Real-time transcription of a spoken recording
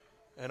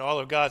And all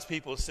of God's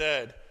people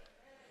said,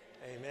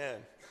 Amen.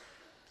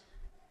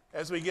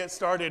 As we get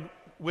started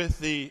with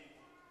the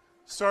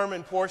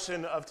sermon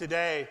portion of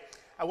today,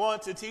 I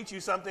want to teach you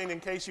something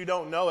in case you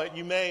don't know it.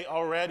 You may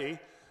already,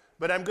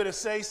 but I'm going to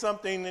say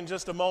something in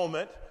just a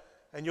moment,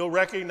 and you'll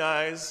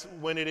recognize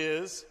when it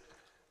is.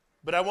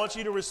 But I want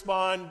you to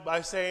respond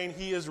by saying,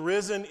 He is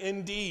risen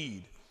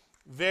indeed.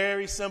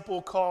 Very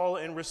simple call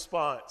and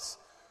response.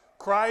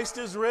 Christ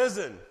is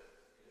risen.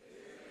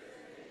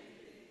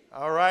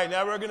 All right,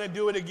 now we're going to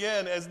do it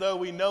again as though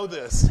we know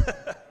this.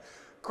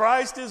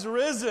 Christ is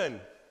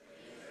risen.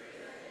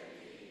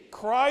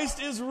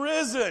 Christ is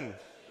risen.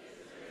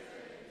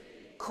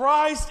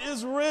 Christ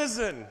is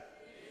risen.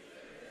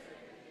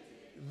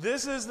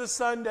 This is the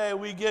Sunday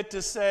we get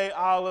to say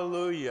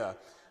Alleluia.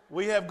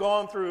 We have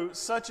gone through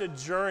such a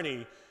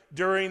journey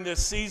during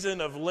this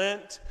season of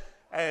Lent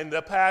and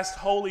the past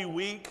Holy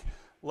Week.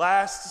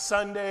 Last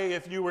Sunday,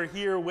 if you were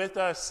here with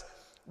us,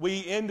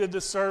 we ended the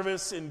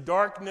service in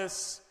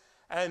darkness.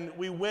 And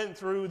we went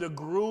through the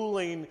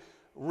grueling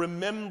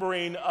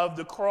remembering of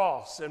the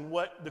cross and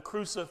what the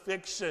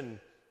crucifixion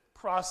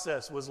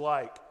process was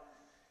like.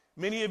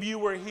 Many of you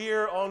were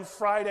here on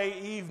Friday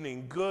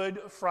evening,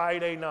 Good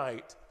Friday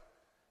night,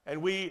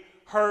 and we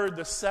heard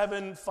the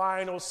 7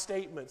 final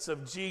statements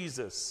of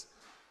Jesus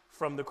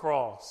from the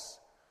cross.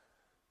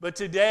 But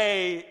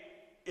today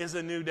is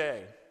a new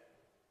day.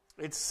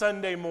 It's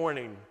Sunday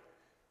morning.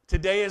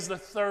 Today is the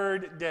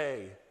 3rd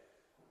day.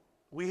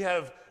 We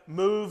have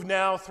moved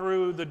now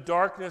through the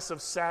darkness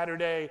of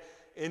Saturday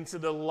into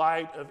the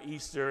light of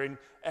Easter. And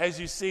as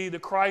you see, the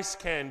Christ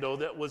candle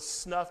that was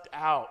snuffed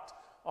out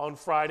on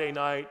Friday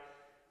night,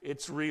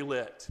 it's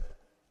relit,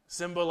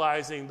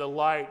 symbolizing the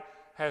light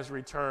has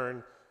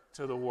returned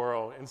to the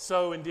world. And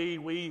so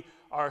indeed, we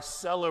are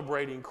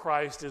celebrating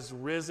Christ is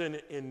risen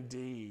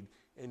indeed.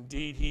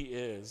 Indeed, He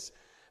is.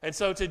 And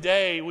so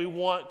today, we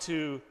want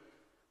to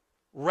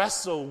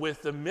wrestle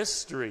with the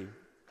mystery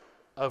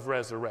of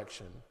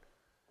resurrection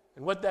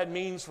and what that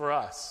means for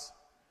us.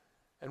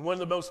 And one of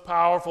the most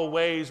powerful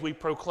ways we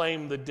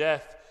proclaim the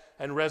death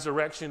and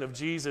resurrection of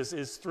Jesus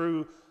is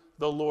through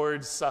the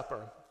Lord's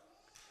Supper.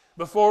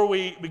 Before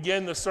we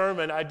begin the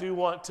sermon, I do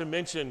want to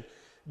mention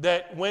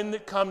that when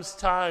it comes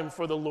time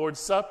for the Lord's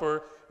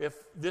Supper, if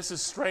this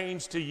is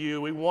strange to you,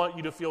 we want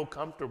you to feel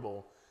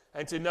comfortable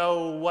and to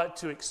know what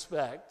to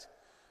expect.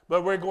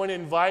 But we're going to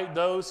invite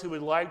those who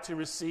would like to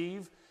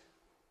receive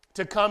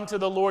to come to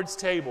the Lord's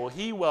table.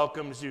 He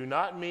welcomes you,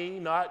 not me,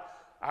 not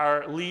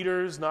our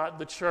leaders, not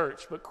the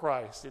church, but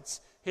Christ.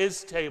 It's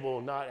His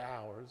table, not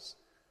ours.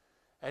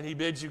 And He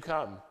bids you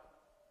come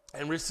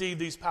and receive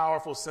these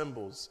powerful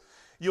symbols.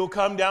 You'll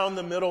come down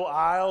the middle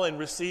aisle and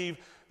receive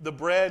the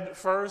bread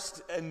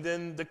first and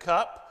then the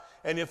cup.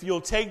 And if you'll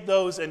take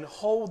those and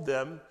hold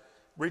them,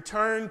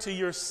 return to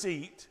your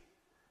seat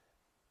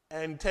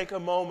and take a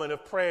moment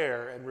of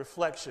prayer and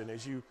reflection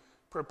as you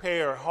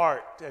prepare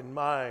heart and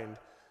mind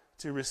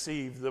to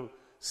receive the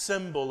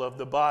symbol of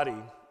the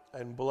body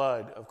and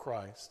blood of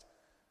Christ.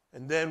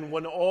 And then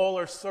when all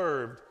are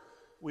served,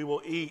 we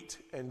will eat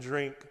and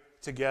drink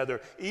together,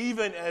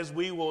 even as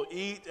we will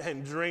eat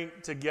and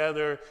drink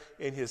together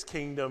in His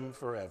kingdom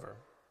forever.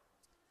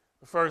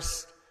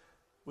 First,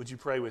 would you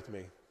pray with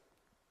me?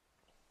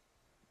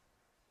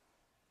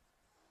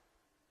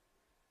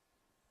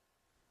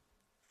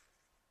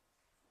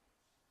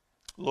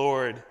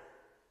 Lord,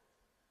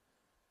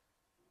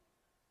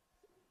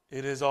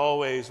 it is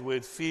always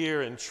with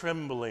fear and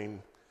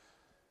trembling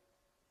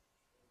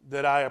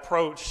that I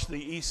approach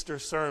the Easter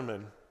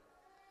sermon.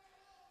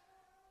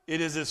 It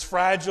is as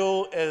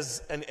fragile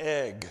as an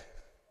egg.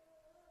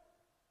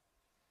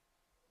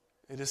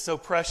 It is so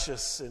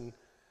precious and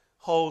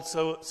holds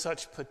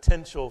such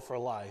potential for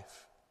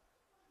life.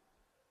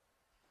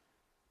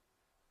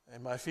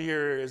 And my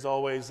fear is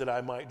always that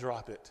I might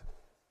drop it.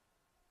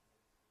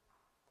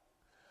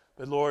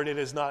 But Lord, it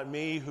is not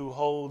me who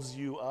holds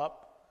you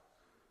up.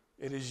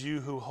 It is you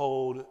who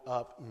hold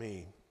up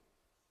me.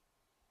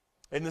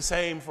 And the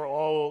same for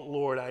all,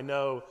 Lord, I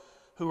know,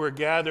 who are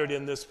gathered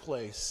in this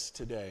place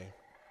today.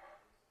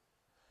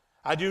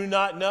 I do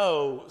not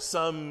know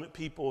some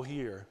people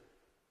here.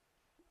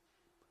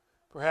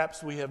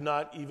 Perhaps we have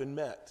not even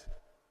met.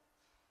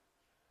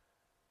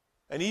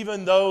 And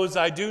even those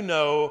I do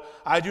know,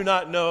 I do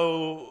not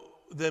know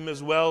them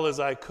as well as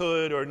I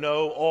could or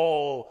know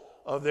all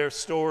of their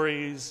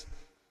stories.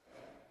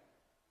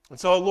 And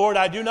so, Lord,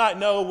 I do not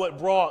know what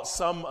brought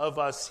some of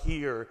us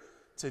here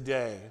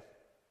today.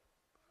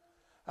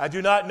 I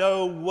do not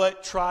know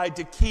what tried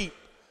to keep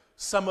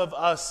some of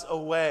us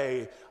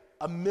away.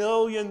 A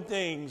million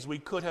things we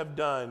could have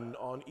done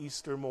on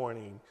Easter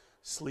morning.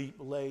 Sleep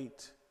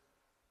late,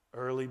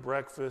 early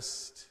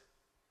breakfast,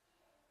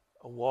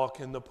 a walk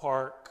in the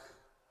park,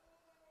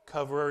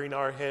 covering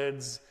our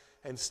heads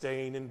and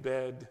staying in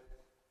bed.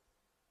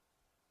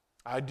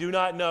 I do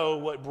not know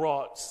what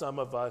brought some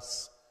of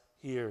us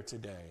here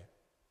today.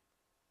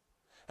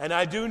 And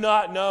I do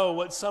not know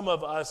what some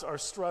of us are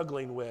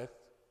struggling with.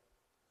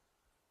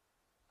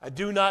 I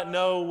do not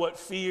know what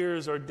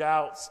fears or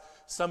doubts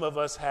some of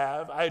us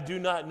have. I do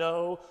not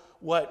know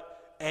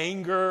what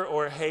anger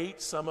or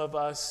hate some of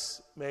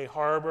us may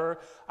harbor.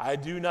 I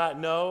do not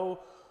know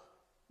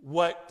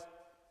what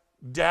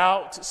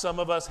doubt some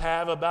of us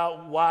have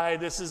about why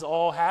this is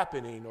all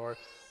happening or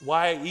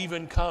why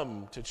even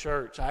come to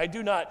church. I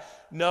do not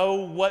know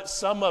what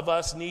some of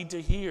us need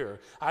to hear.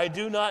 I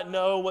do not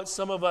know what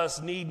some of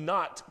us need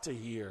not to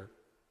hear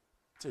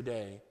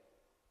today.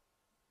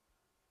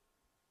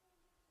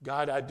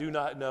 God, I do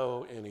not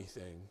know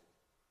anything,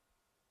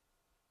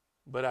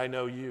 but I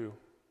know you.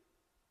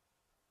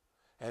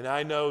 And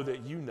I know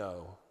that you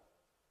know.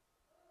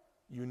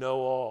 You know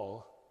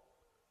all.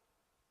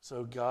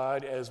 So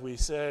God, as we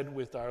said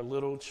with our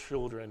little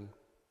children,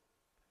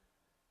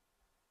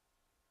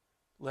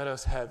 let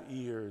us have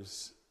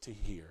ears to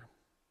hear.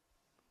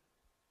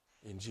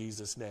 In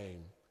Jesus'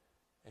 name,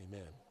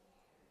 amen.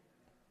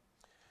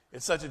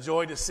 It's such a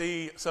joy to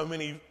see so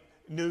many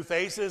new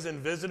faces and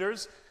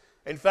visitors.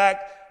 In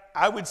fact,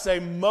 I would say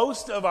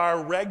most of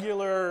our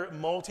regular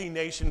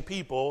multination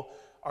people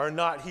are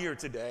not here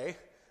today.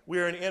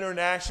 We're an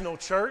international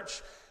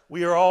church.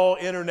 We are all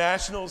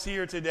internationals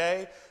here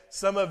today.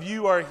 Some of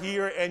you are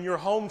here and your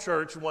home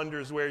church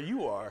wonders where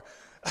you are.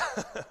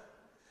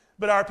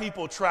 But our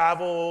people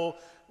travel,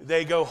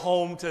 they go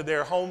home to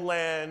their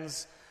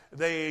homelands,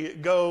 they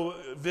go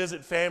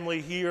visit family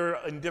here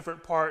in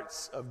different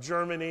parts of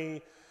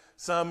Germany.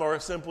 Some are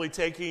simply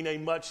taking a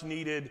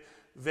much-needed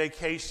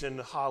vacation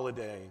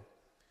holiday.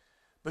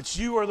 But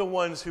you are the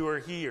ones who are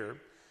here.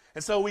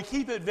 And so we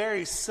keep it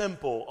very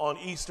simple on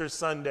Easter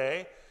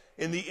Sunday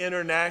in the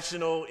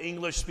international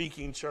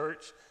English-speaking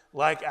church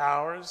like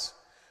ours.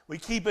 We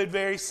keep it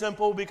very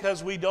simple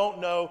because we don't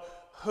know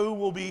who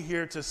will be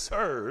here to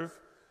serve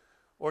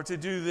or to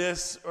do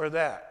this or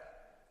that.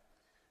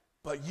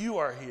 But you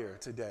are here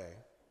today.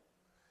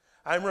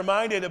 I'm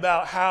reminded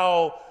about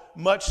how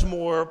much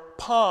more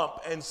pomp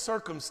and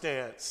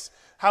circumstance,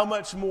 how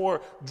much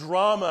more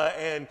drama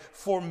and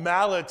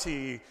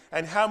formality,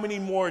 and how many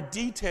more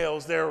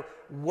details there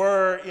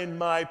were in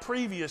my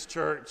previous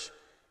church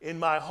in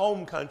my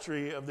home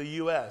country of the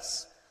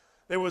U.S.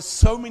 There was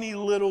so many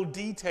little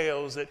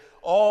details that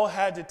all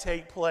had to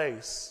take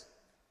place.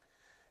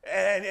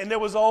 And there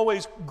was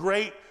always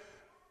great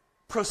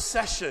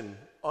procession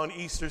on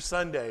Easter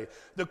Sunday.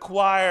 The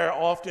choir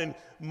often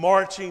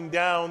marching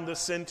down the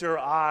center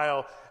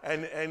aisle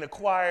and the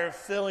choir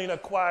filling a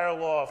choir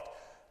loft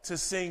to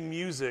sing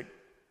music.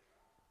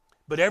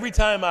 But every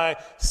time I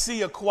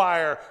see a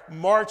choir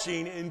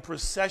marching in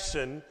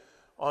procession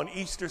on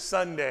Easter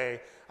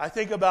Sunday, I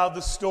think about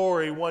the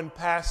story one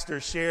pastor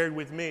shared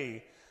with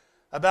me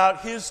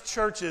about his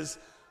church's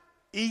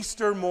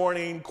Easter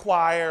morning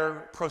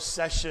choir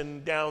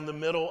procession down the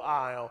middle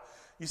aisle.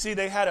 You see,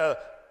 they had a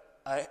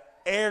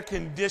air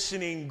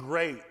conditioning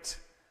grate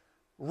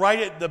right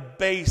at the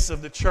base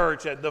of the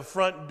church at the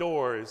front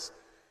doors.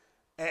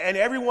 And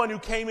everyone who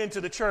came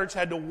into the church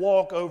had to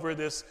walk over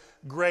this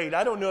grate.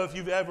 I don't know if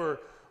you've ever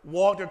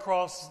walked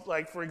across,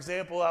 like, for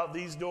example, out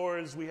these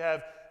doors, we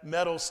have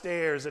metal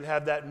stairs that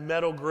have that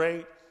metal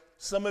grate.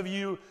 Some of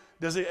you,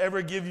 does it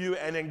ever give you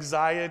an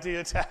anxiety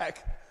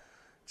attack?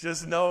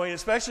 Just knowing,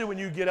 especially when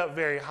you get up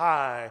very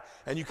high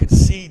and you can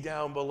see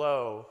down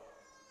below.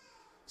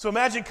 So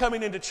imagine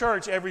coming into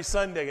church every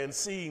Sunday and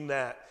seeing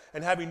that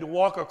and having to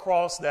walk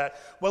across that.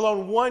 Well,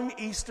 on one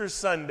Easter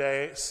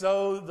Sunday,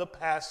 so the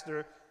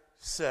pastor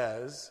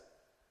says,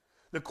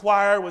 the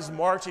choir was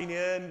marching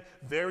in,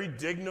 very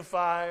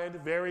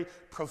dignified, very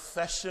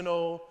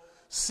professional,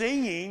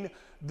 singing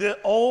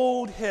the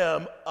old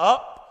hymn,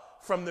 "Up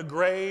from the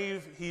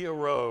Grave He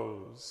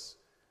Arose."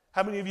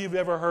 How many of you have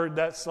ever heard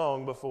that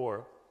song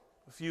before?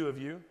 A few of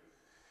you.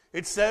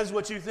 It says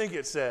what you think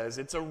it says.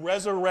 It's a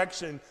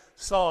resurrection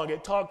song.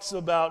 It talks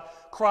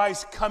about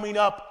Christ coming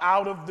up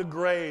out of the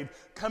grave,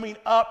 coming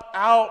up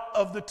out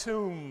of the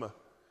tomb.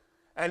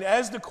 And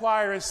as the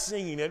choir is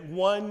singing it,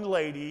 one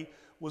lady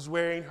was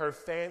wearing her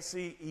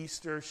fancy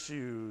Easter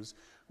shoes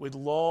with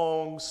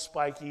long,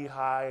 spiky,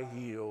 high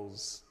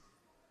heels.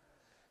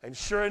 And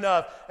sure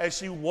enough, as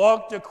she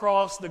walked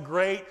across the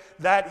grate,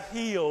 that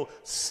heel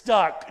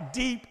stuck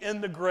deep in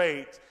the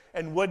grate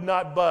and would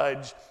not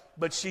budge.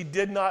 But she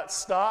did not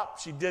stop.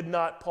 She did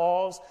not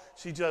pause.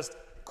 She just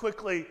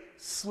quickly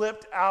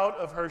slipped out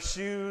of her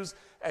shoes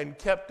and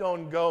kept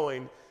on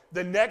going.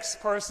 The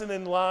next person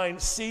in line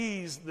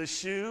sees the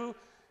shoe.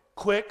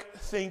 Quick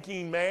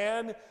thinking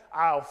man,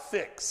 I'll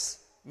fix.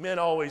 Men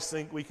always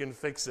think we can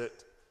fix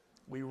it.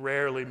 We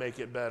rarely make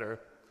it better.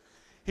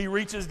 He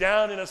reaches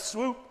down in a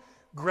swoop,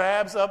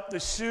 grabs up the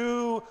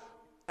shoe,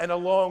 and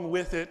along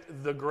with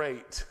it, the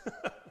grate.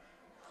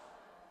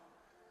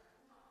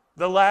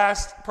 The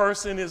last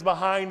person is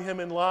behind him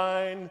in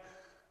line,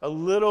 a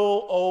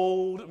little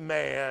old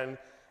man,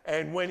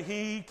 and when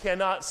he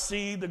cannot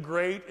see the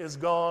grate is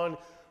gone,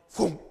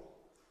 boom,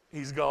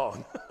 he's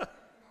gone.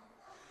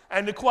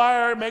 And the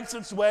choir makes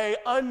its way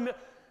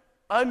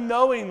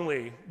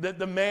unknowingly that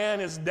the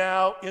man is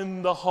now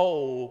in the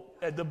hole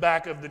at the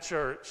back of the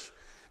church.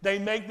 They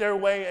make their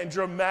way and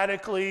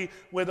dramatically,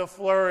 with a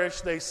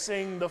flourish, they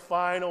sing the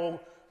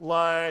final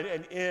line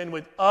and end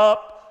with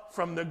up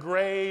from the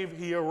grave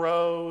he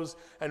arose.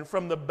 And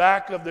from the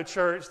back of the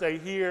church they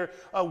hear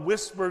a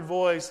whispered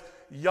voice,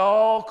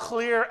 y'all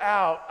clear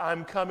out,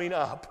 I'm coming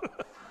up.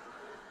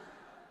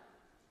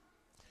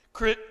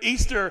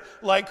 Easter,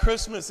 like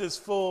Christmas, is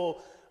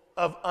full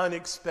of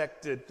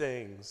unexpected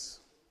things.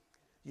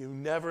 You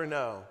never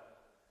know.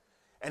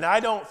 And I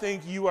don't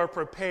think you are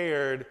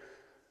prepared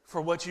for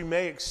what you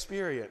may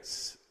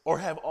experience or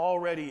have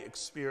already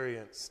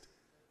experienced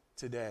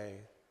today.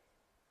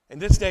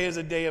 And this day is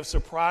a day of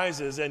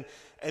surprises.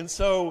 And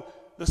so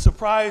the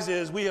surprise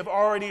is we have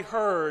already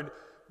heard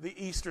the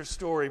Easter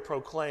story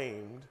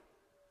proclaimed.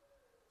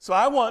 So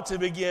I want to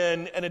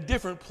begin at a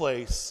different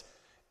place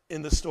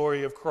in the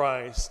story of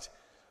Christ,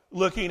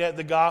 looking at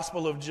the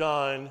Gospel of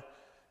John,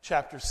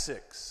 chapter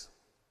 6.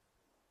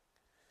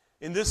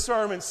 In this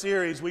sermon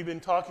series, we've been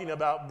talking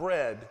about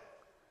bread.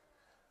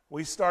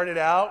 We started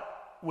out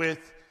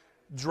with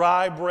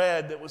dry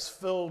bread that was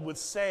filled with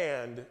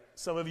sand.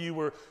 Some of you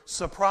were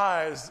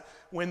surprised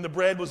when the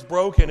bread was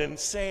broken and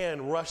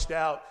sand rushed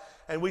out.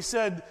 And we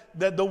said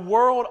that the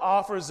world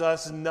offers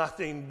us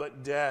nothing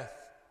but death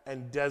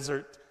and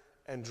desert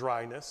and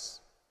dryness.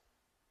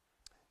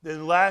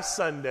 Then last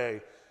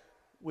Sunday,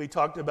 we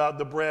talked about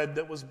the bread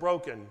that was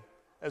broken.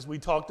 As we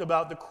talked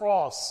about the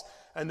cross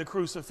and the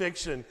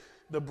crucifixion,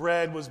 the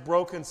bread was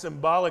broken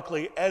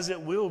symbolically, as it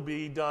will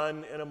be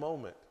done in a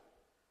moment.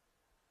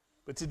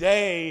 But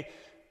today,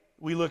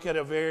 we look at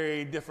a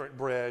very different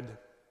bread,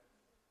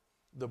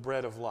 the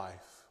bread of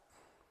life.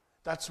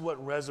 That's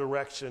what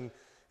resurrection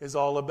is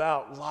all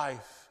about,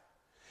 life.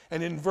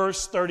 And in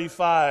verse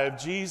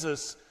 35,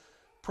 Jesus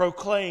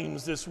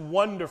proclaims this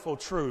wonderful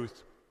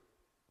truth.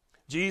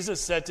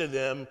 Jesus said to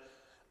them,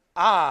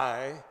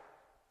 I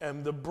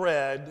am the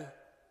bread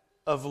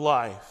of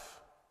life.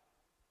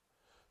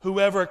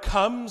 Whoever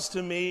comes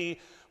to me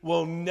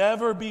will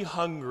never be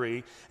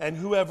hungry, and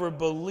whoever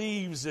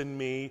believes in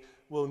me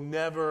will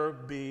never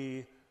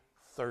be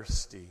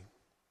thirsty.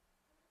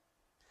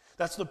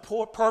 That's the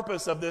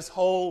purpose of this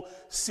whole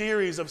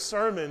series of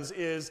sermons,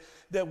 is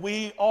that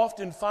we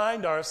often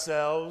find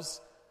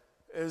ourselves,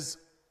 as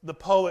the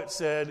poet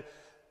said,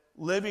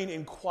 living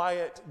in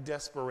quiet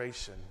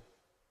desperation.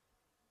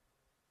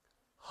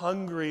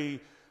 Hungry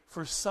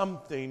for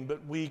something,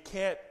 but we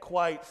can't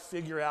quite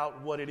figure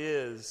out what it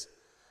is.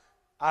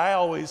 I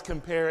always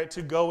compare it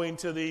to going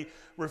to the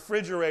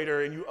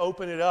refrigerator and you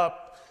open it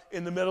up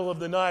in the middle of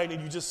the night and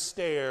you just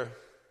stare.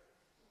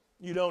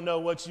 You don't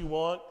know what you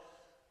want.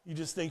 You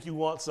just think you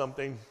want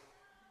something.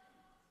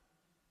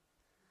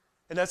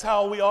 And that's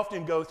how we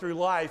often go through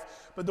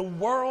life. But the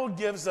world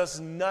gives us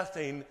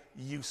nothing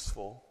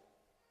useful.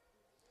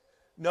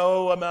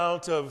 No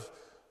amount of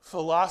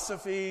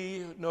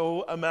philosophy,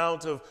 no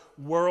amount of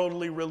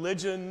worldly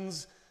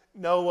religions,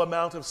 no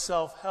amount of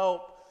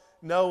self-help,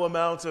 no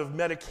amount of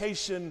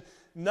medication,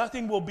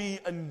 nothing will be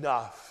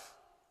enough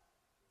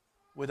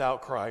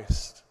without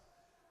Christ.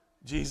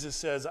 Jesus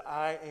says,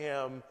 I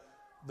am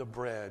the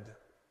bread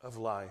of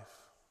life.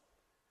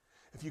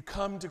 If you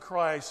come to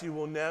Christ, you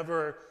will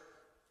never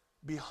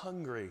be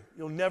hungry.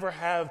 You'll never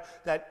have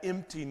that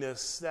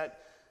emptiness, that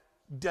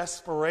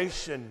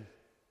desperation,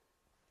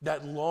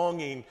 that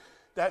longing,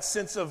 that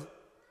sense of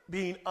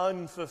being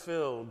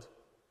unfulfilled.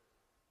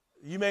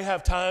 You may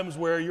have times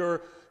where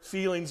your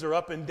feelings are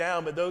up and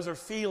down, but those are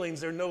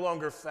feelings, they're no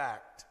longer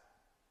fact.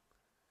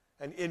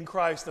 And in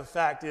Christ, the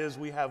fact is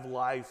we have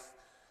life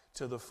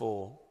to the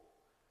full.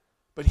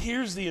 But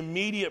here's the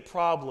immediate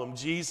problem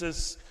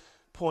Jesus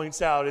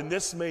points out, and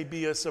this may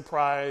be a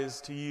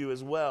surprise to you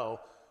as well,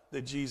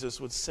 that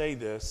Jesus would say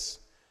this,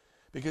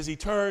 because he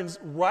turns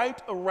right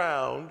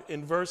around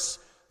in verse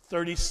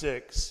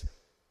 36.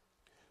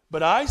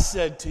 But I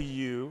said to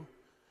you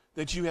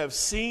that you have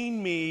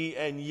seen me,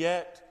 and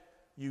yet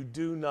you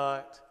do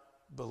not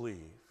believe.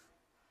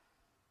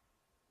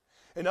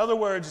 In other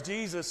words,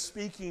 Jesus,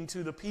 speaking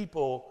to the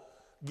people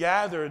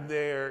gathered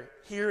there,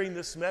 hearing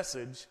this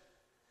message,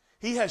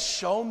 he has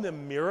shown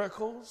them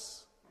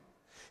miracles.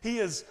 He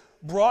has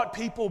brought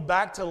people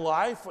back to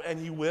life, and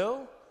he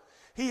will.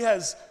 He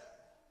has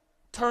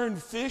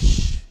turned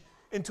fish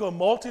into a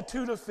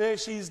multitude of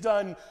fish. He's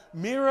done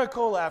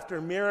miracle after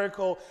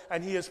miracle,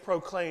 and he has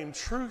proclaimed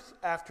truth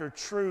after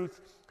truth.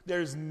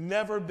 There's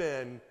never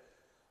been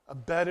a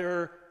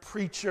better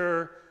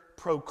preacher,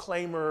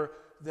 proclaimer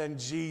than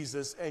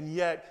Jesus. And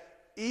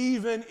yet,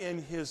 even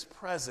in his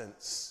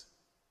presence,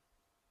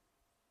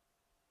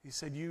 he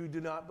said, you do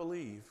not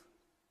believe.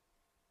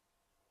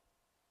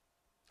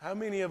 How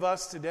many of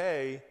us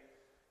today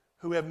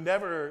who have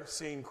never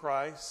seen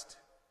Christ,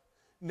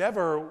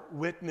 never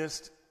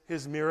witnessed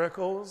his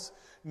miracles,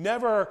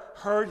 never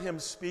heard him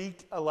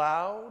speak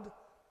aloud,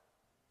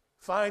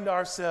 find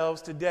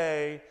ourselves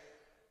today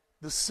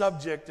the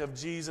subject of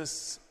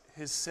Jesus,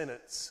 his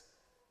sentence?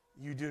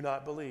 You do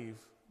not believe,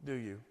 do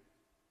you?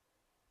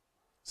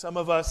 Some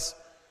of us,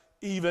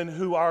 even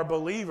who are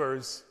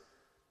believers,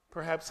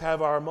 perhaps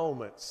have our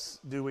moments,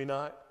 do we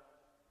not?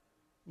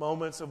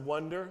 Moments of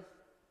wonder.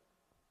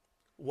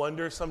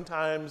 Wonder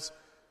sometimes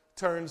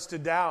turns to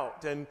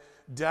doubt, and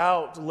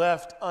doubt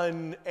left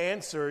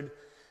unanswered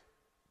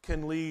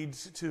can lead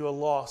to a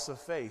loss of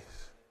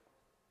faith.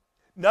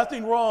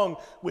 Nothing wrong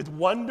with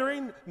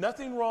wondering,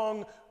 nothing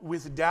wrong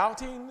with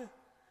doubting,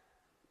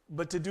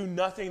 but to do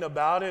nothing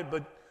about it,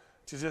 but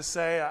to just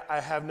say, I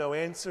have no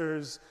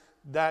answers,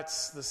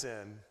 that's the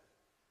sin.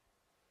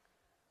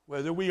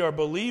 Whether we are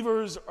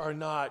believers or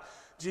not,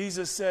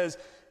 Jesus says,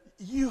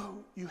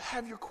 you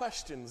have your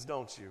questions,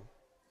 don't you?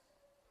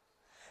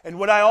 And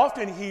what I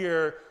often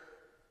hear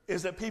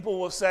is that people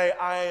will say,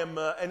 I am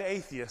an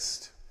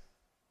atheist.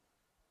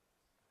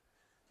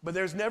 But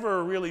there's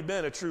never really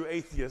been a true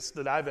atheist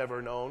that I've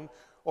ever known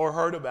or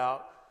heard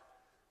about,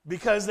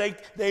 because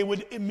they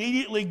would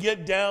immediately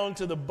get down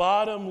to the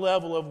bottom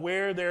level of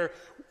where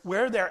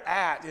they're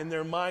at in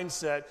their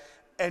mindset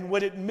and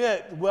would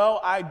admit, well,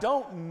 I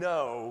don't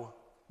know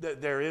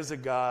that there is a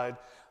God.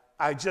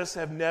 I just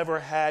have never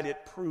had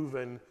it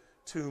proven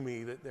to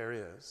me that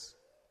there is.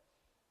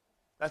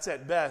 That's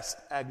at best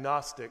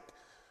agnostic.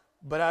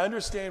 But I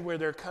understand where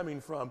they're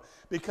coming from,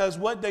 because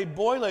what they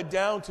boil it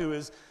down to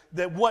is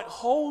that what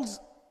holds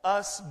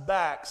us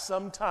back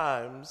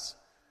sometimes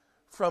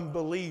from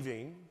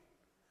believing,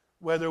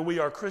 whether we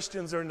are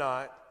Christians or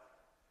not,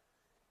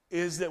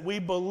 is that we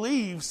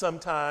believe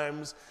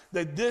sometimes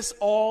that this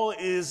all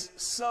is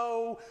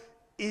so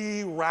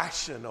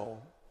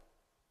irrational,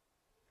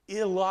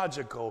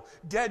 illogical.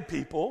 Dead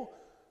people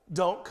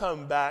don't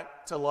come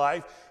back to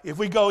life. If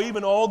we go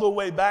even all the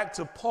way back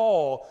to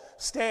Paul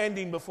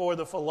standing before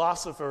the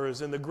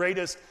philosophers and the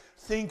greatest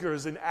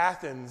thinkers in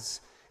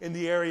Athens in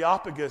the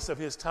Areopagus of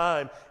his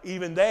time,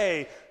 even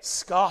they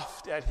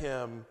scoffed at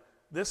him.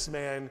 This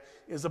man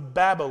is a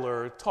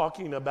babbler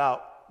talking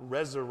about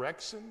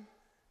resurrection,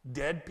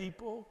 dead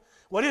people.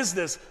 What is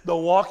this, The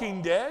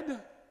Walking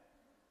Dead?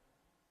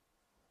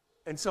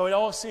 And so it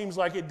all seems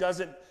like it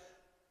doesn't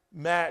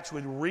match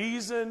with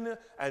reason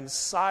and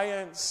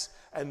science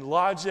and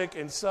logic,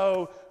 and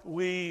so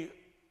we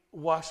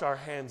wash our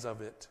hands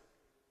of it.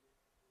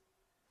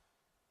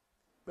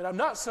 But I'm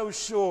not so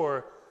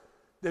sure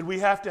that we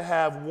have to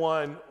have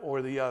one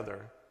or the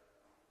other,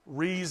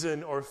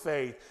 reason or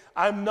faith.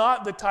 I'm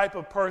not the type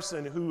of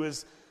person who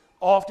is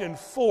often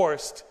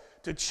forced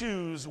to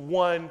choose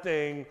one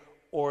thing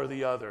or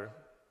the other.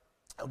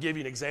 I'll give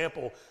you an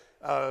example.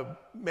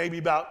 Maybe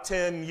about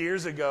 10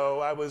 years ago,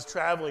 I was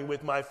traveling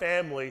with my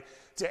family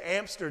to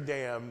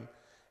Amsterdam,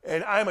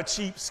 and I'm a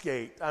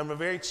cheapskate. I'm a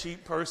very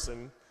cheap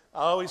person. I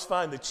always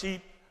find the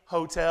cheap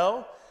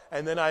hotel,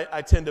 and then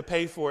I tend to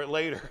pay for it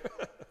later.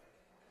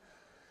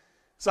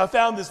 So I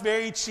found this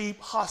very cheap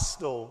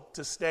hostel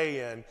to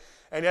stay in.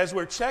 And as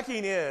we're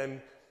checking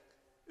in,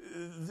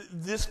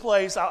 this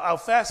place, I'll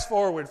fast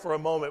forward for a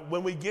moment.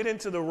 When we get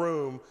into the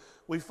room,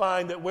 we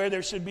find that where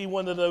there should be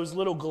one of those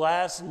little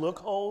glass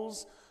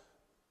lookholes,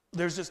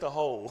 there's just a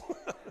hole.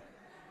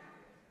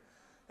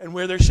 And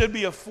where there should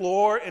be a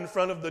floor in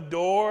front of the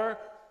door,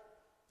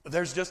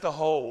 there's just a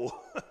hole.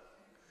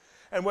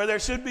 And where there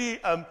should be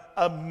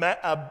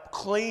a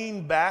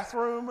clean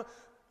bathroom,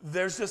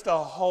 there's just a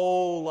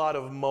whole lot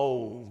of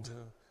mold.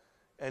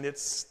 And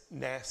it's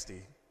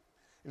nasty.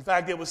 In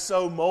fact, it was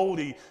so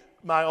moldy,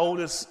 my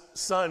oldest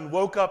son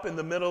woke up in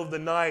the middle of the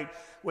night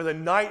with a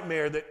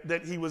nightmare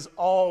that he was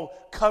all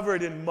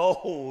covered in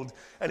mold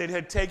and it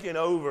had taken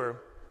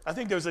over. I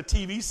think there's a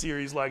TV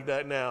series like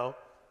that now.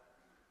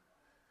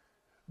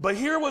 But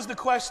here was the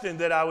question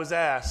that I was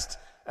asked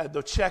at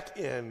the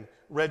check-in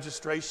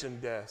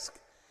registration desk.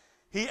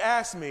 He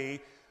asked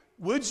me,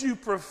 would you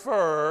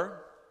prefer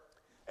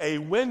a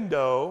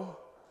window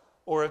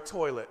or a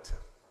toilet?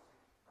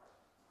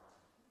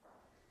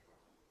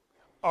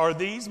 Are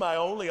these my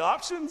only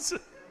options?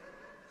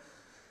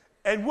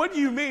 And what do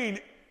you mean,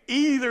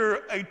 either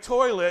a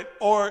toilet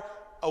or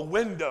a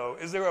window?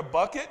 Is there a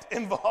bucket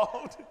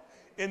involved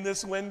in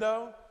this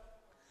window?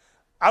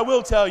 I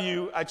will tell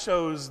you, I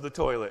chose the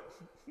toilet.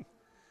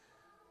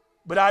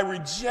 But I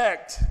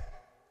reject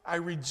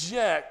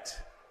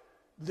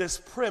this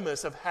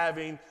premise of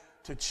having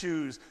to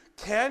choose.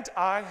 Can't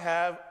I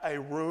have a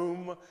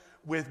room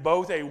with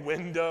both a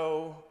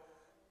window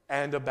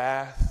and a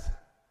bath?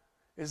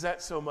 Is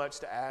that so much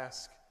to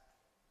ask?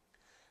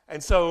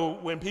 And so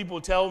when people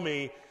tell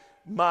me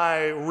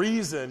my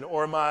reason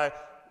or my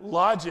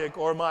logic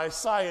or my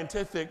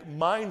scientific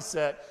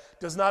mindset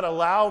does not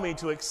allow me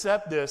to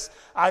accept this,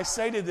 I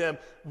say to them,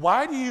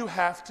 why do you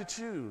have to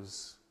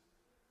choose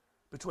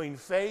between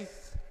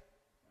faith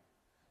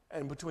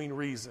and between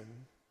reason?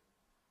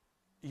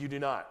 You do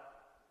not.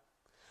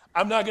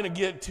 I'm not going to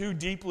get too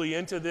deeply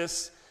into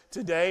this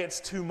today.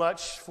 It's too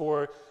much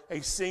for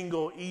a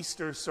single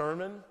Easter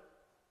sermon.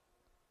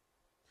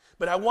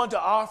 But I want to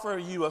offer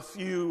you a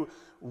few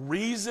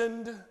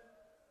reasoned,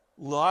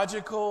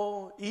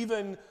 logical,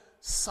 even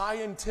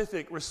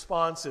scientific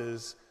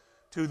responses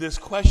to this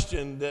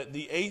question that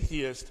the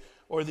atheist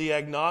or the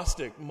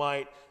agnostic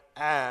might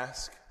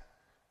ask.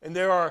 And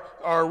there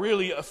are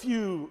really a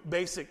few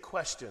basic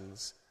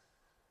questions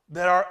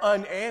that are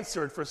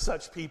unanswered for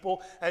such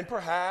people. And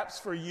perhaps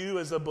for you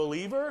as a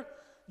believer,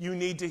 you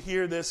need to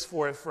hear this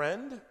for a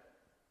friend.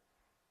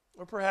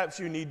 Or perhaps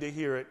you need to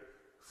hear it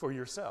for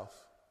yourself.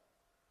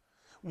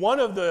 One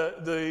of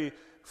the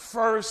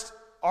first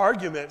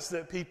arguments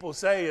that people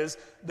say is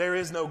there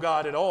is no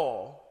God at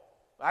all.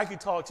 I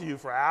could talk to you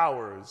for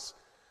hours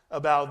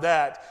about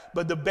that,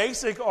 but the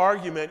basic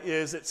argument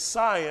is that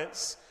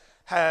science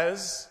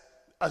has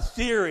a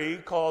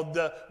theory called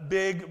the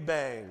Big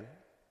Bang.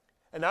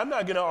 And I'm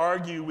not going to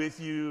argue with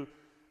you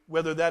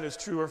whether that is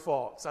true or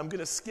false. I'm going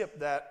to skip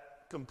that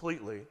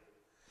completely.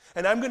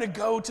 And I'm going to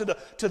go to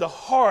the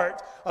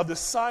heart of the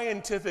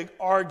scientific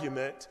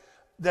argument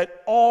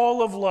that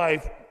all of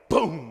life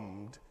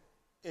boomed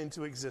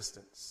into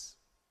existence.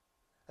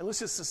 And let's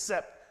just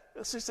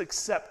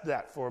accept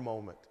that for a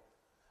moment.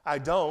 I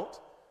don't,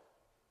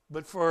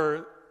 but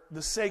for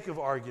the sake of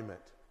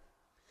argument.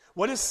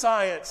 What does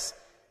science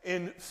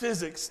in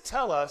physics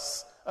tell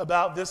us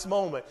about this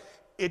moment?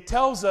 It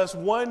tells us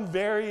one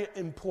very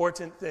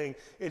important thing.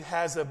 It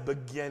has a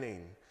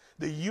beginning.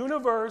 The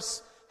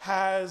universe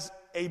has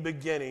a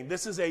beginning.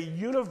 This is a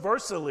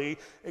universally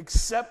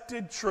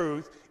accepted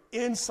truth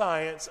in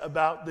science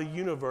about the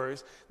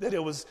universe, that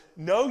it was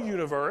no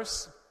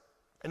universe.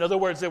 In other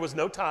words, there was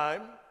no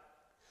time,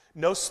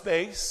 no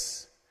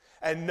space,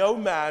 and no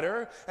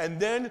matter, and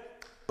then,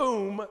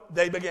 boom,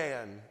 they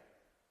began.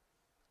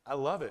 I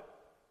love it.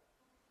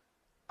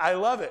 I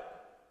love it.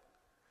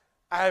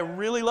 I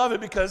really love it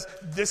because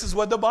this is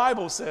what the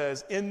Bible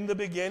says. In the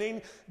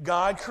beginning,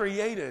 God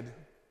created.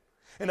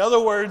 In other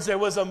words, there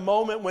was a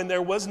moment when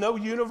there was no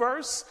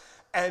universe,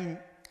 and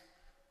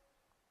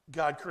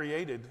God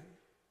created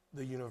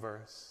the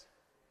universe.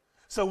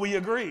 So we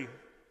agree,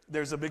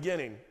 there's a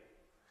beginning.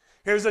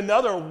 Here's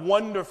another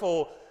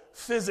wonderful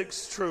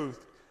physics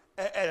truth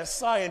and a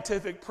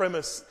scientific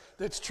premise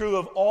that's true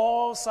of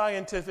all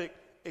scientific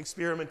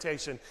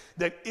experimentation,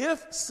 that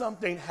if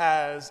something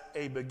has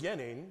a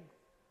beginning,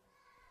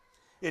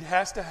 it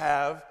has to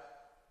have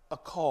a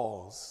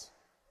cause.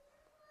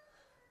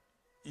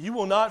 You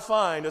will not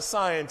find a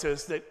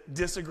scientist that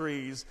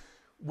disagrees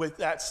with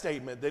that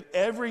statement, that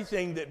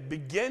everything that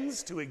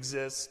begins to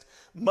exist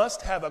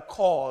must have a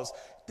cause.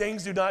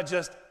 Things do not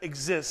just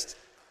exist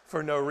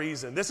for no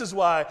reason. This is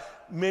why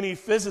many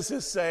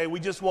physicists say we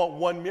just want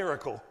one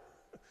miracle,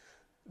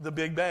 the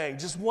Big Bang,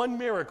 just one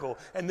miracle,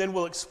 and then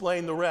we'll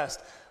explain the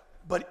rest.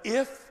 But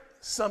if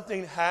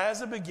something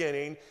has a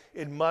beginning,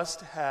 it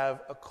must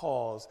have a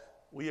cause.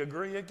 We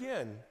agree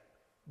again,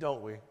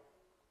 don't we?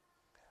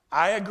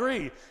 I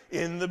agree.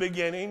 In the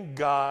beginning,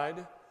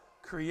 God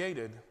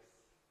created.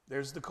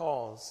 There's the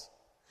cause.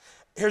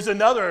 Here's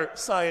another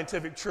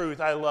scientific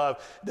truth I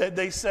love, that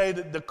they say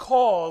that the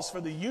cause for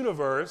the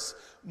universe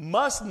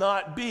must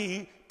not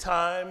be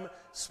time,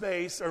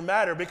 space, or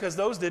matter, because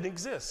those didn't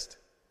exist.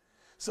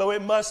 So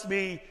it must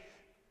be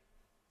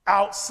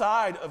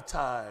outside of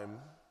time.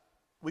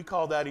 We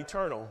call that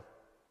eternal.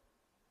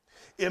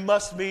 It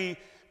must be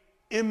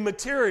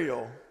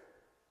immaterial.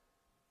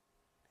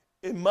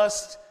 It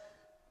must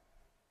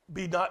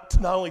be not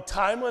only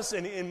timeless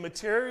and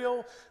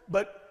immaterial,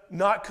 but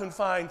not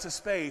confined to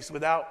space,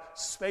 without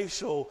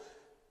spatial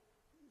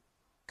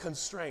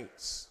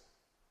constraints.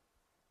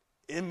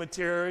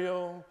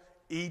 Immaterial,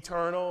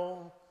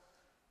 eternal,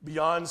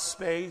 beyond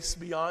space,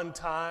 beyond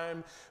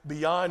time,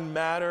 beyond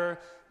matter.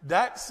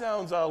 That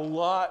sounds a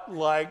lot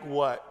like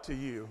what to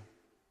you?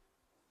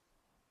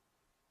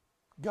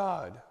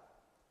 God.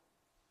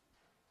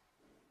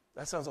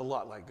 That sounds a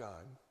lot like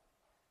God.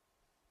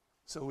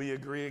 So we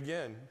agree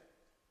again.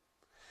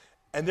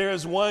 And there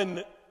is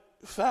one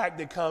fact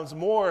that comes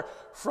more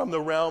from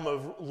the realm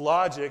of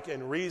logic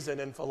and reason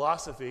and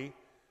philosophy,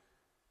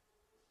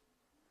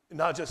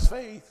 not just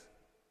faith,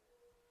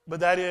 but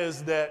that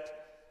is that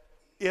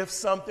if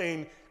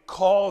something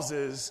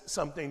causes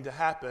something to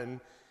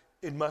happen,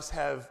 it must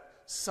have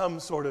some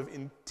sort of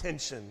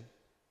intention,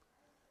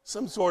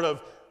 some sort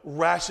of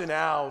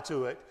rationale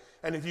to it.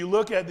 And if you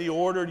look at the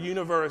ordered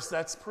universe,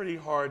 that's pretty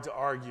hard to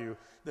argue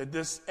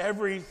that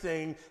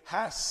everything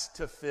has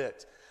to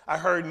fit. I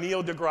heard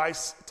Neil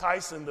deGrasse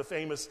Tyson, the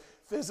famous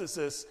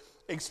physicist,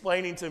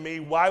 explaining to me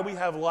why we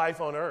have life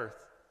on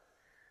Earth.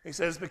 He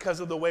says because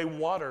of the way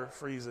water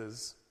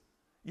freezes.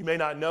 You may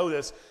not know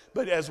this,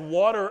 but as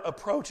water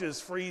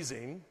approaches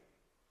freezing,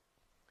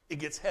 it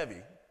gets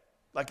heavy,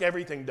 like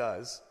everything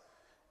does,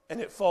 and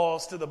it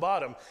falls to the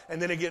bottom.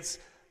 And then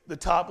the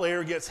top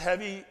layer gets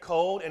heavy,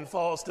 cold, and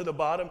falls to the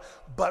bottom.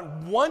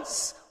 But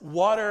once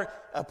water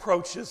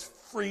approaches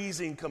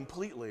freezing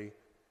completely,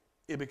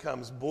 it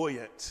becomes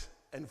buoyant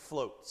and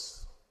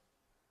floats.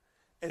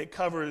 And it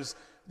covers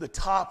the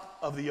top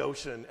of the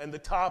ocean and the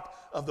top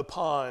of the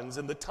ponds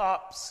and the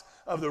tops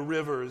of the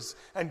rivers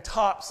and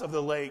tops of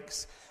the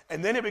lakes.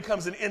 And then it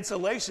becomes an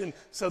insulation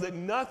so that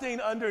nothing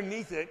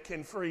underneath it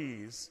can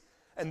freeze.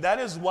 And that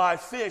is why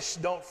fish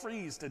don't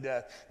freeze to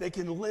death. They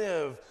can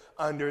live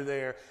under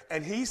there.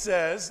 And he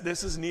says,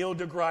 this is Neil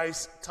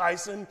deGrasse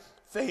Tyson,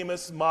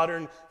 famous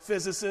modern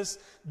physicist,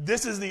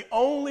 this is the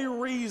only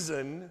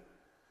reason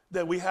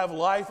that we have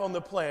life on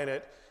the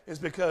planet is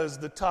because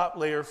the top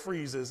layer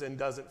freezes and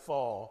doesn't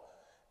fall.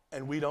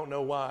 And we don't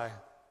know why.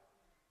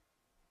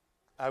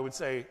 I would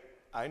say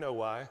I know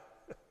why.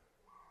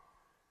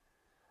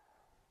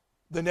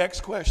 The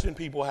next question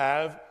people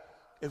have,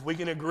 if we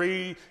can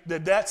agree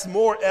that that's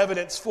more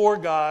evidence for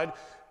God,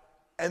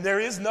 and there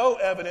is no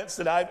evidence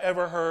that I've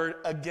ever heard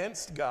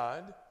against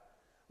God,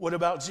 what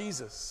about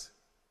Jesus?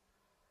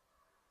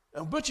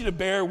 I want you to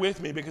bear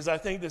with me because I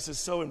think this is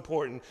so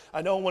important.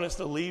 I don't want us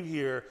to leave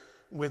here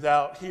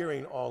without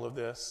hearing all of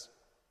this.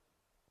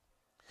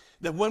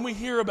 That when we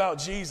hear about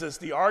Jesus,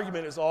 the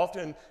argument is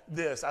often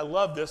this. I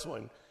love this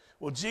one.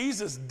 Well,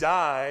 Jesus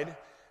died,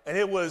 and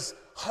it was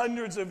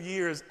hundreds of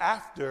years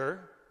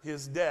after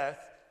his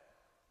death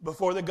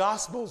before the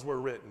Gospels were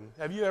written.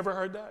 Have you ever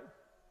heard that?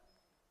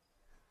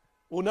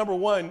 Well, number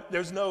one,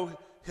 there's no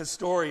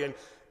historian,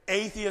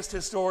 atheist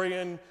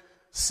historian,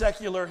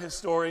 secular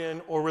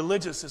historian, or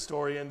religious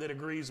historian that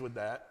agrees with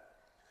that.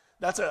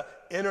 That's a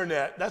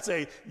internet, that's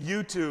a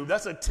YouTube,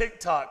 that's a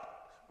TikTok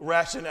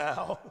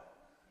rationale.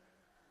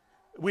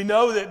 We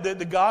know that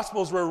the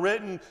Gospels were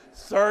written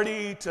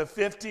 30 to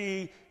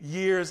 50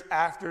 years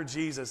after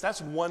Jesus.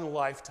 That's one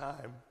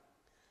lifetime.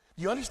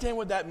 Do you understand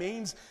what that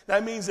means?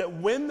 That means that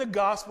when the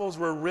Gospels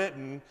were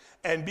written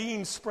and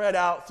being spread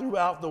out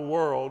throughout the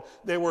world,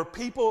 there were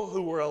people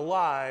who were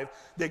alive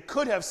that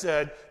could have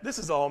said, this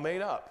is all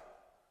made up.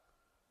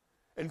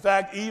 In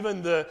fact,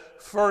 even the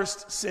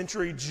first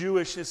century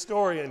Jewish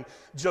historian,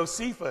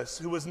 Josephus,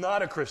 who was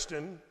not a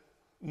Christian,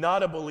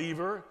 not a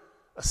believer,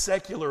 a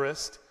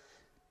secularist,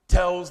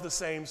 tells the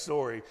same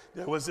story.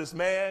 There was this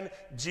man,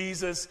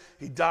 Jesus,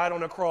 he died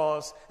on a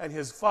cross, and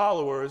his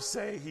followers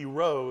say he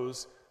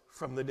rose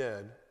from the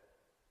dead.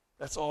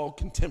 That's all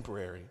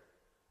contemporary.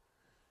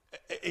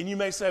 And you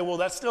may say, well,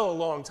 that's still a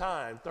long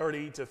time,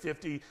 30 to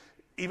 50,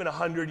 even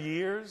 100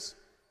 years.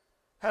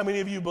 How many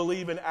of you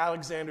believe in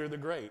Alexander the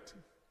Great?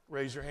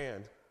 Raise your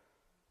hand.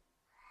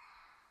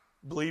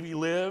 Believe he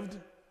lived?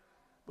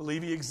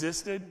 Believe he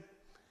existed?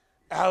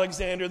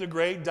 Alexander the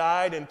Great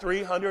died in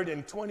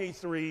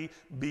 323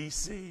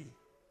 BC.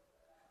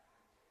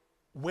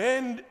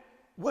 When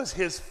was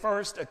his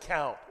first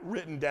account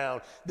written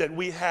down that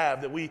we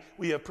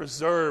have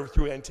preserved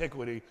through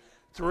antiquity?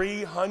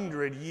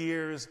 300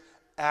 years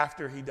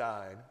after he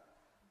died.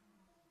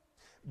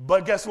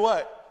 But guess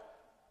what?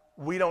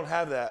 We don't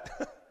have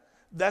that.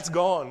 That's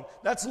gone.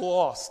 That's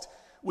lost.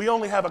 We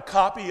only have a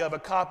copy of a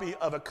copy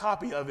of a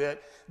copy of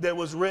it that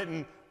was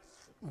written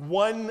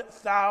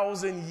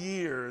 1,000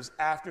 years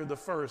after the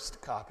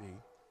first copy.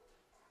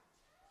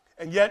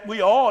 And yet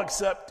we all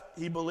accept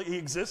he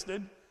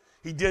existed.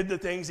 He did the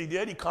things he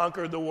did. He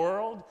conquered the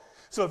world.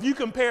 So if you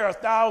compare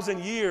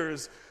 1,000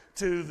 years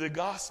to the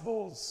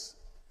Gospels,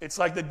 it's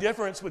like the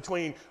difference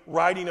between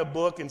writing a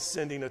book and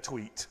sending a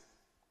tweet.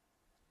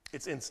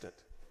 It's instant.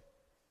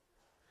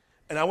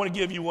 And I want to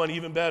give you one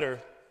even better.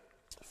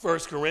 1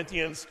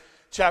 Corinthians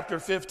chapter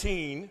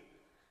 15.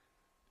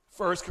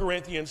 1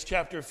 Corinthians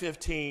chapter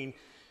 15.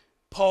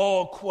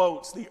 Paul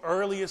quotes the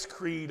earliest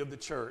creed of the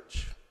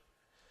church.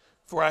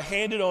 For I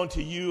handed on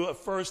to you of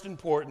first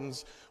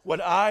importance what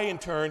I in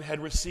turn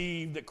had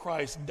received, that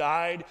Christ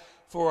died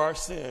for our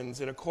sins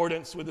in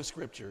accordance with the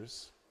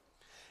Scriptures,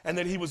 and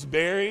that he was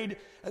buried,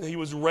 and that he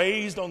was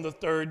raised on the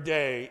third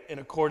day in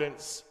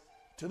accordance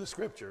to the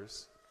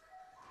Scriptures.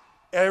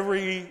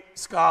 Every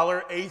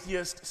scholar,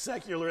 atheist,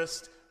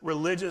 secularist,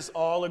 religious,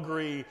 all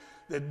agree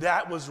that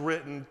that was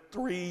written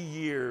 3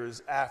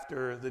 years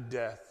after the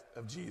death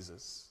of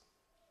Jesus.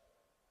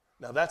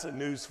 Now that's a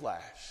news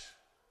flash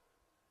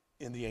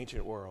in the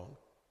ancient world.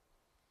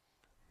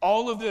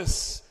 All of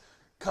this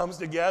comes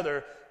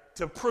together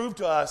to prove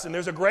to us, and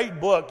there's a great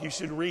book you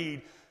should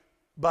read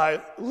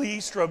by Lee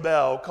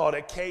Strobel called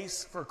A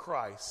Case for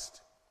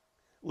Christ.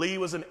 Lee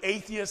was an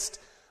atheist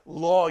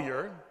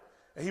lawyer.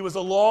 He was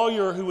a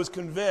lawyer who was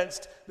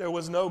convinced there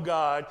was no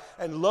God,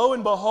 and lo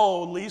and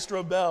behold, Lee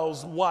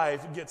Strobel's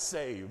wife gets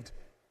saved.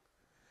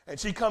 And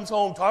she comes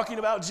home talking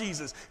about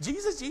Jesus.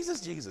 Jesus,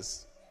 Jesus,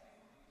 Jesus.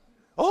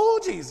 Oh,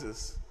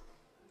 Jesus.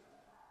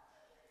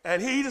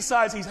 And he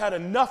decides he's had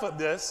enough of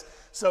this,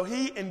 so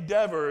he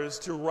endeavors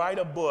to write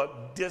a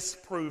book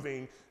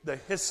disproving the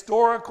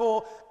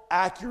historical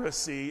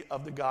accuracy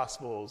of the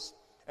Gospels.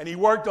 And he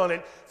worked on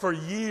it for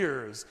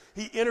years.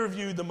 He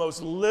interviewed the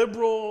most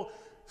liberal,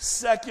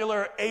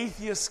 secular,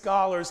 atheist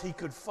scholars he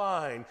could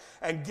find.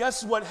 And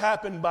guess what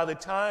happened by the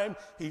time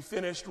he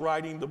finished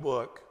writing the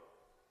book?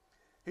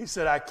 He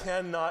said, I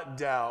cannot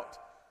doubt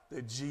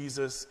that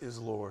Jesus is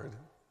Lord,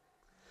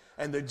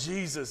 and that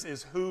Jesus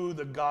is who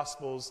the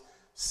Gospels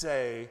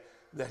say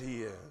that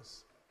he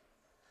is.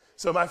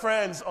 So my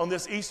friends, on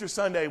this Easter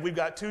Sunday, we've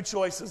got two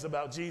choices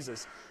about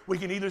Jesus. We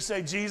can either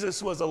say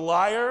Jesus was a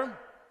liar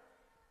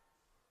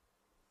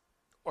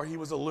or he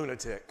was a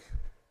lunatic,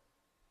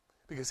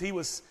 because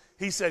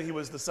he said he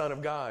was the Son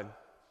of God.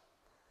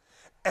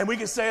 And we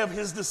can say of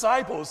his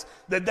disciples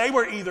that they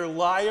were either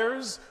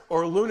liars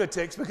or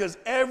lunatics, because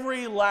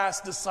every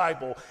last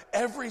disciple,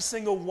 every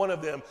single one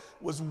of them,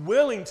 was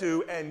willing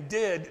to and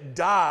did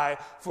die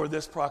for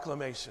this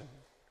proclamation.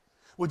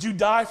 Would you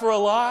die for a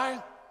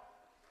lie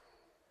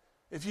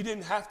if you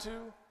didn't have to?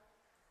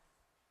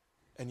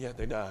 And yet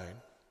they died.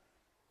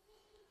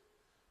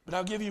 But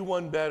I'll give you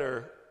one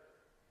better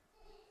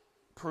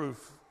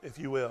proof, if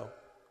you will.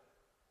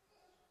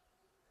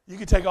 You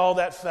could take all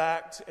that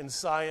fact and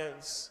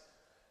science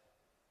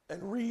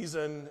and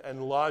reason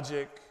and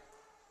logic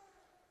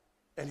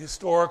and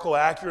historical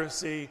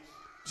accuracy,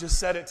 just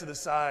set it to the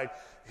side.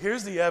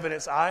 Here's the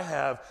evidence I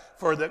have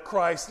for that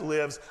Christ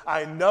lives.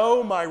 I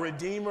know my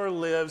Redeemer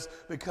lives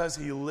because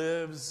he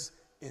lives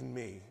in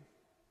me.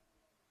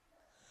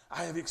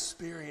 I have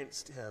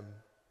experienced him.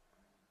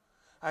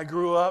 I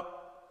grew up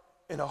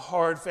in a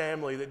hard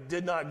family that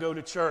did not go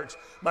to church.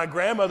 My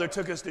grandmother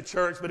took us to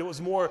church, but it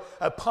was more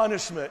a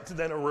punishment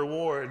than a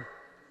reward.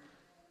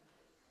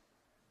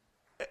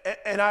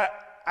 And I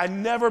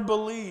never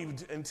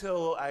believed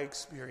until I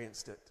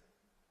experienced it.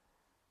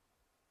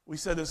 We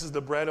said this is the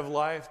bread of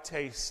life.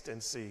 Taste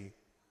and see.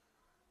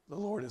 The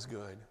Lord is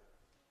good.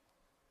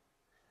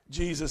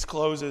 Jesus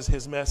closes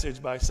his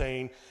message by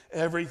saying,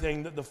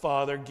 everything that the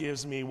Father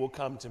gives me will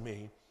come to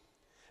me.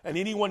 And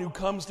anyone who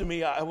comes to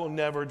me, I will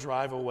never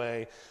drive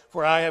away.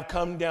 For I have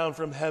come down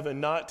from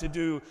heaven not to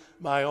do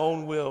my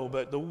own will,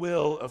 but the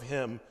will of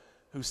him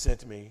who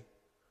sent me.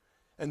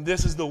 And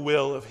this is the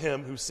will of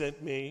him who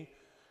sent me,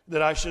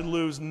 that I should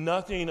lose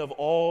nothing of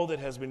all that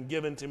has been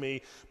given to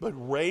me, but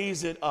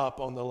raise it up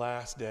on the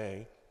last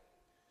day.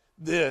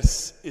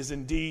 This is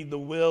indeed the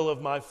will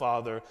of my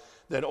Father,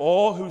 that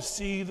all who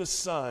see the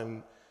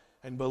Son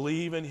and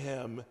believe in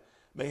him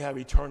may have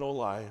eternal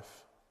life,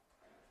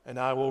 and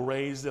I will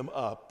raise them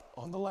up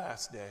on the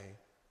last day.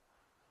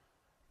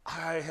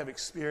 I have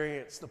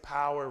experienced the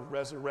power of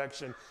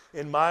resurrection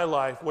in my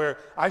life, where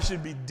I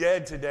should be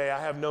dead today. I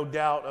have no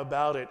doubt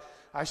about it.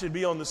 I should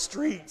be on the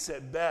streets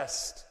at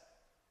best.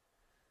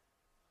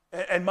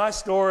 And my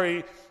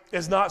story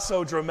is not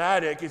so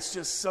dramatic. It's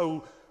just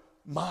so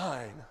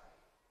mine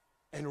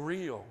and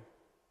real.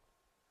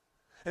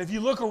 And if you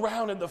look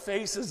around at the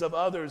faces of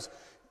others,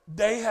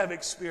 they have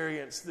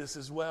experienced this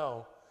as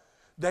well.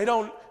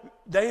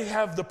 They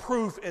have the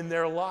proof in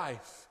their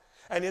life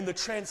and in the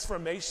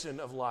transformation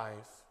of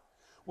life,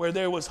 where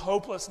there was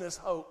hopelessness,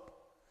 hope,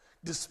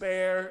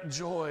 despair,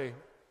 joy,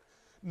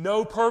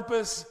 no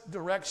purpose,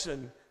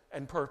 direction,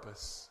 and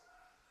purpose.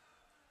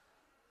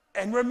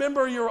 And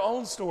remember your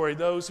own story,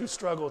 those who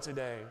struggle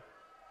today.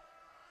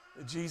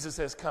 Jesus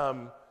has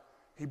come.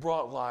 He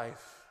brought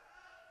life.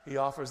 He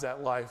offers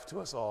that life to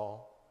us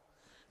all.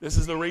 This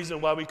is the reason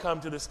why we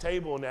come to this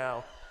table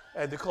now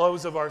at the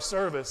close of our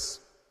service.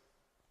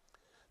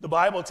 The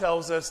Bible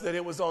tells us that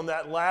it was on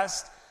that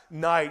last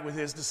night with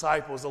his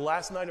disciples, the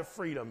last night of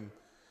freedom.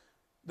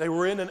 They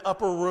were in an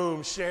upper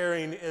room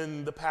sharing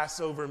in the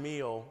Passover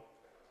meal.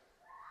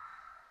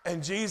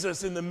 And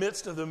Jesus, in the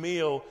midst of the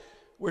meal,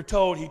 we're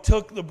told he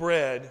took the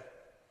bread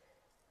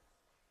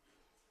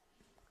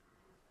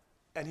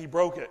and he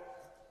broke it,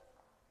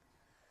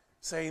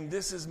 saying,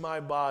 "This is my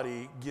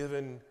body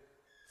given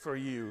for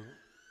you.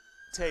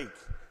 Take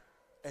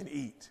and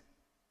eat."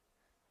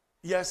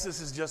 Yes,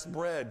 this is just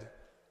bread,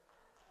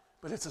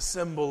 but it's a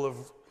symbol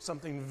of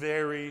something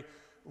very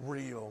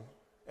real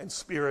and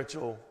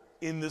spiritual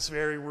in this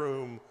very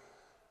room.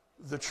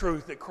 The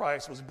truth that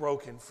Christ was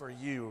broken for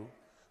you,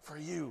 for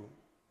you.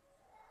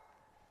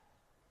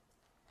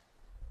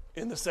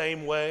 In the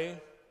same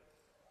way,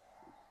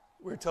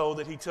 we're told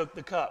that he took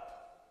the cup.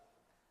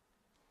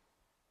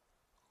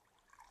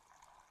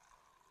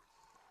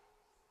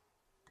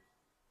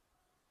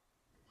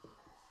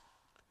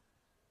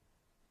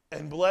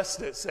 And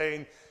blessed it,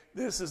 saying,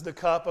 "This is the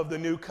cup of the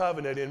new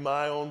covenant in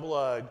my own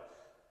blood.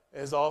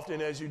 As often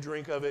as you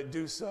drink of it,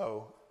 do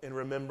so in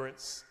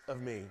remembrance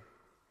of me."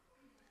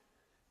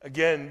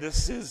 Again,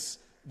 this is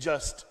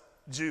just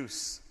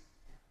juice,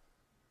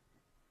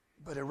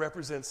 but it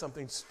represents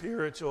something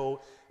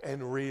spiritual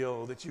and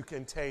real that you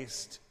can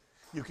taste,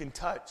 you can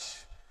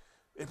touch.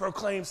 It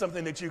proclaims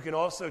something that you can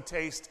also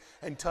taste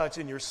and touch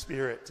in your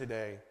spirit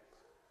today: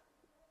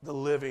 the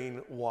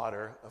living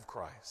water of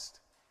Christ.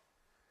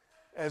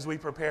 As we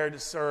prepare to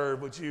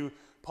serve, would you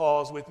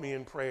pause with me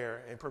in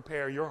prayer and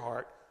prepare your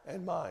heart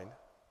and mind?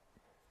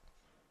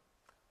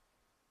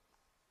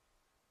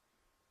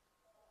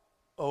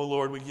 Oh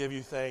Lord, we give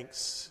you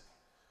thanks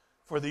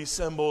for these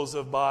symbols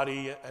of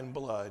body and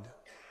blood,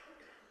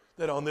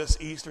 that on this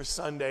Easter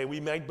Sunday we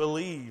may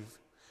believe,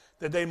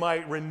 that they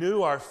might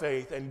renew our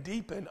faith and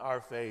deepen our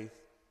faith.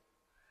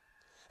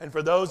 And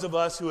for those of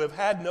us who have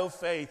had no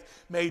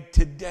faith, may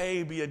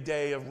today be a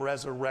day of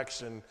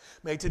resurrection.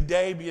 May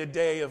today be a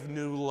day of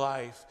new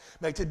life.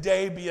 May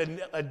today be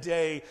a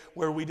day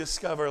where we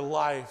discover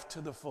life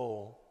to the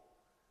full.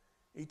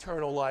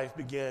 Eternal life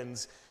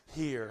begins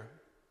here,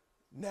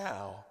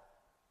 now,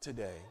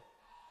 today.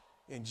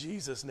 In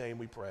Jesus' name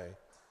we pray.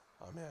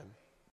 Amen.